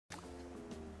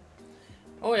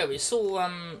Oh yeah, we saw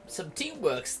some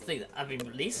teamworks thing that have been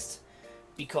released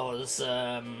because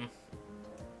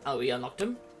oh, we unlocked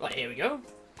them. Right, here we go.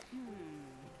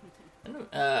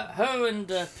 Her and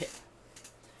Pip.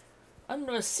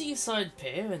 Under a seaside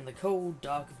pier in the cold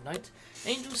dark of night,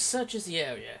 Angel searches the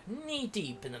area,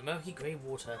 knee-deep in the murky grey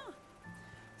water.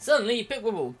 Suddenly, Pip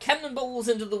Wibble cannonballs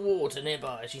into the water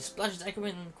nearby. She splashes Echo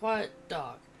in quiet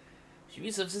dark. She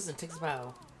resurfaces and takes a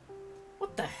bow.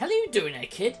 What the hell are you doing there,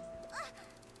 kid?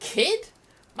 Kid?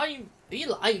 My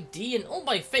real ID and all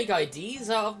my fake IDs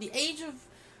are of the age of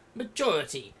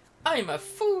majority. I am a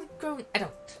full-grown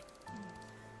adult.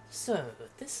 So,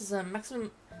 this is your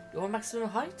maximum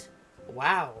height?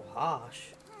 Wow, harsh.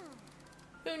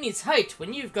 Who needs height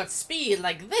when you've got speed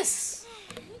like this?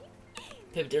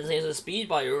 Pip demonstrates her speed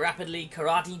by rapidly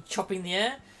karate chopping the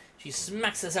air. She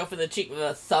smacks herself in the cheek with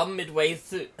her thumb midway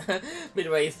through,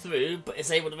 but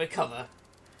is able to recover.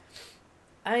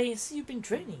 I see you've been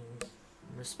training.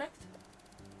 Respect.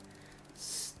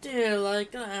 Still, I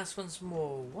gotta ask once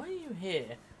more, why are you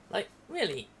here? Like,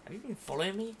 really, have you been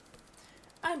following me?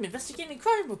 I'm investigating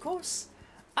crime, of course.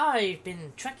 I've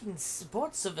been tracking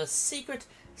reports of a sacred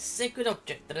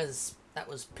object that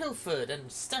was pilfered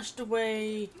and stashed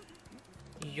away.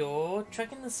 You're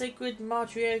tracking the sacred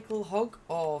matriarchal hog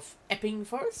of Epping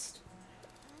Forest?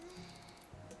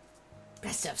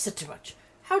 Bless you, I've said too much.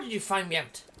 How did you find me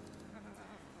out?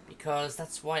 Because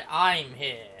that's why I'm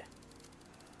here.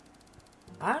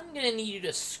 I'm gonna need you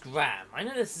to scram. I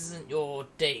know this isn't your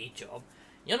day job.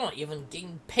 You're not even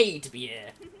getting paid to be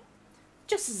here.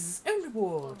 Just as his own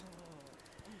reward.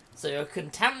 So you're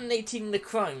contaminating the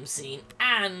crime scene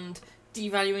and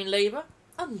devaluing labour?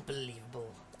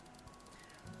 Unbelievable.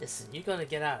 Listen, you gotta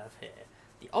get out of here.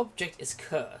 The object is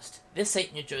cursed. This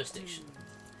ain't your jurisdiction.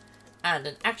 And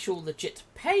an actual legit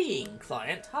paying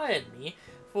client hired me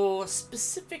for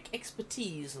specific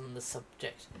expertise on the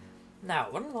subject. Now,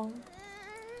 run along.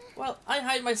 Well, I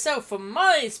hired myself for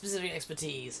my specific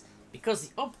expertise, because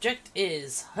the object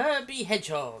is Herbie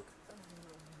Hedgehog.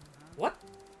 What?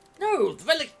 No, the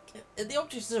relic. The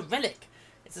object is a relic.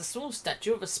 It's a small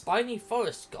statue of a spiny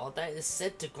forest god that is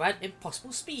said to grant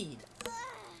impossible speed.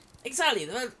 Exactly,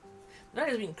 the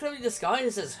relic has been cleverly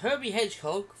disguised as Herbie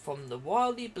Hedgehog from the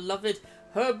wildly beloved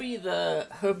Herbie the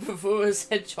Herbivorous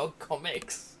Hedgehog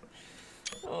comics.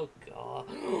 Oh god.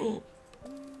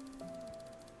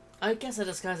 I guess that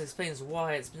disguise explains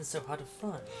why it's been so hard to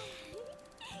find.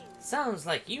 Sounds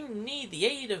like you need the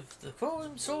aid of the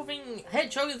problem-solving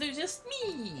hedgehog enthusiast,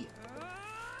 me!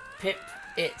 Pip,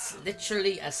 it's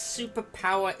literally a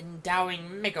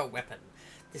superpower-endowing mega-weapon.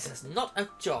 This is not a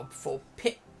job for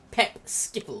Pip,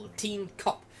 Skipple, Teen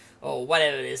Cop, or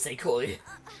whatever it is they call you.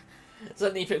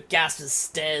 Suddenly Pip gasps and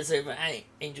stares over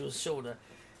Angel's shoulder.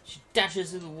 She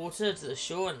dashes through the water to the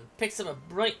shore and picks up a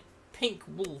bright pink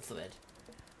wool thread.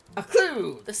 A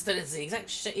clue! This thread is the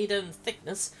exact shade and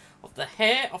thickness of the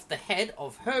hair of the head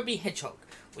of Herbie Hedgehog.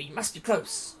 We must be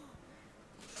close.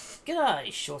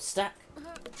 G'day, short stack.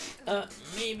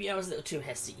 Maybe I was a little too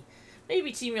hasty.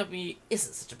 Maybe teaming up with me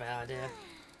isn't such a bad idea.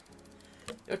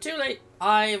 You're too late.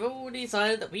 I've already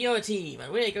decided that we are a team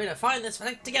and we're going to find this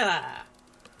relic together.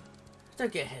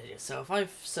 Don't get ahead of yourself.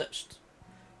 I've searched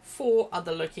 4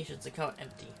 other locations that can't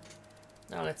empty.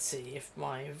 Now let's see if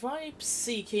my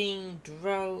vibe-seeking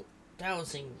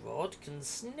dowsing rod can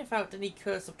sniff out any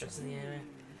cursed objects in the area.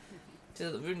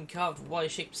 So the rune-carved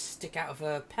Y-shaped stick out of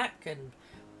her pack and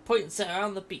points it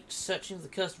around the beach, searching for the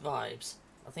cursed vibes.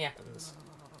 Nothing happens.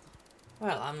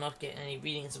 Well, I'm not getting any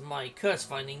readings of my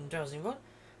curse-finding dowsing rod.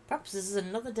 Perhaps this is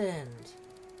another dead end.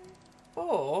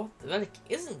 Or the relic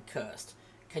isn't cursed.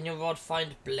 Can your rod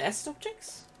find blessed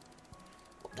objects?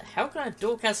 What the hell kind of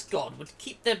doorcast god would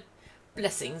keep their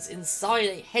blessings inside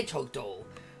a hedgehog doll?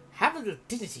 Have a little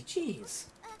dignity, jeez.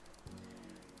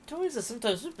 Toys are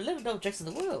sometimes most beloved objects in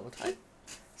the world. I'd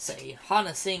say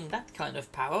harnessing that kind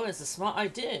of power is a smart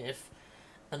idea if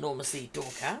enormously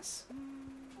doorcast.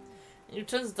 It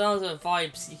returns down to a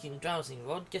vibe-seeking drowsing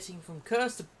rod, getting from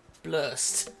cursed to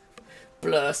blurst,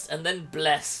 and then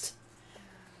blessed.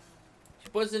 She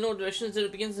points in all directions until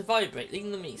it begins to vibrate,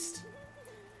 leading them east.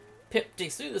 Pip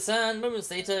digs through the sand.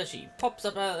 Moments later, she pops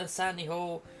up out of the sandy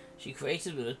hole she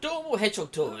created with an adorable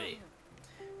hedgehog toy.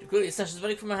 She quickly snatches the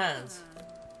relic from her hands.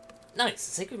 Nice,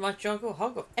 a sacred matriarchal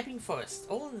hog of Epping Forest.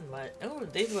 All in a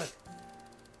day's work.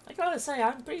 I gotta say,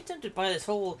 I'm pretty tempted by this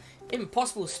whole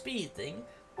impossible speed thing.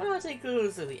 Why don't I take a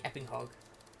look at the Epping hog?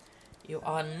 You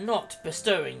are not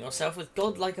bestowing yourself with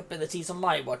godlike abilities on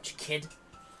my watch, kid.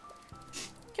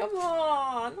 Come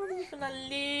on, not even a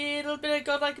little bit of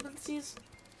godlike abilities?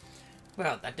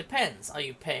 Well, that depends. Are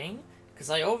you paying? Because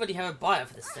I already have a buyer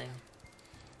for this thing.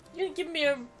 You're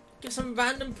gonna give some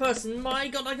random person my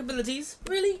godlike abilities?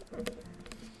 Really?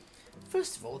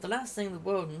 First of all, the last thing the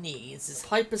world needs is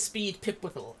hyperspeed Pip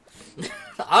Whipple.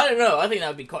 I don't know, I think that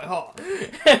would be quite hot.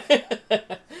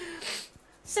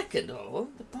 Second of all,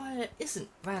 the buyer isn't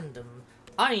random.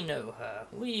 I know her.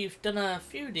 We've done a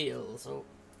few deals. So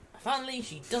finally,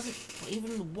 she doesn't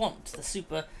even want the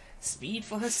super speed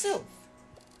for herself.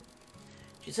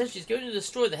 She says she's going to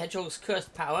destroy the Hedgehog's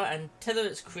cursed power and tether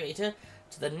its creator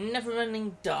to the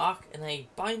never-ending dark in a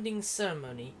binding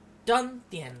ceremony. Done.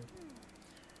 The end.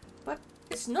 But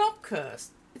it's not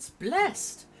cursed. It's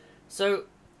blessed. So,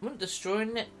 wouldn't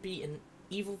destroying it be an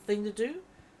evil thing to do?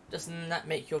 Doesn't that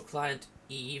make your client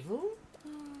evil?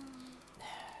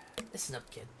 Listen up,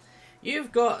 kid.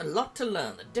 You've got a lot to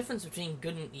learn. The difference between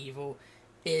good and evil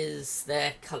is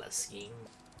their colour scheme.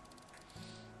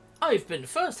 I've been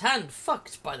first-hand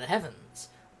fucked by the heavens.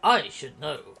 I should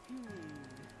know.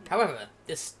 However,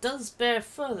 this does bear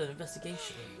further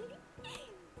investigation.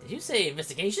 Did you say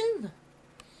investigation?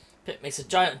 Pip makes a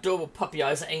giant adorable puppy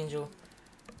eyes at Angel.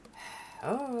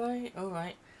 Alright,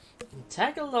 alright. You can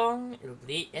tag along, it'll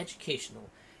be educational.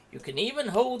 You can even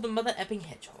hold the mother epping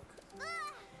hedgehog.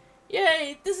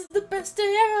 Yay, this is the best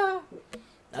day ever!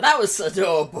 Now that was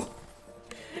adorable.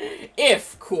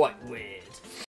 If quite weird.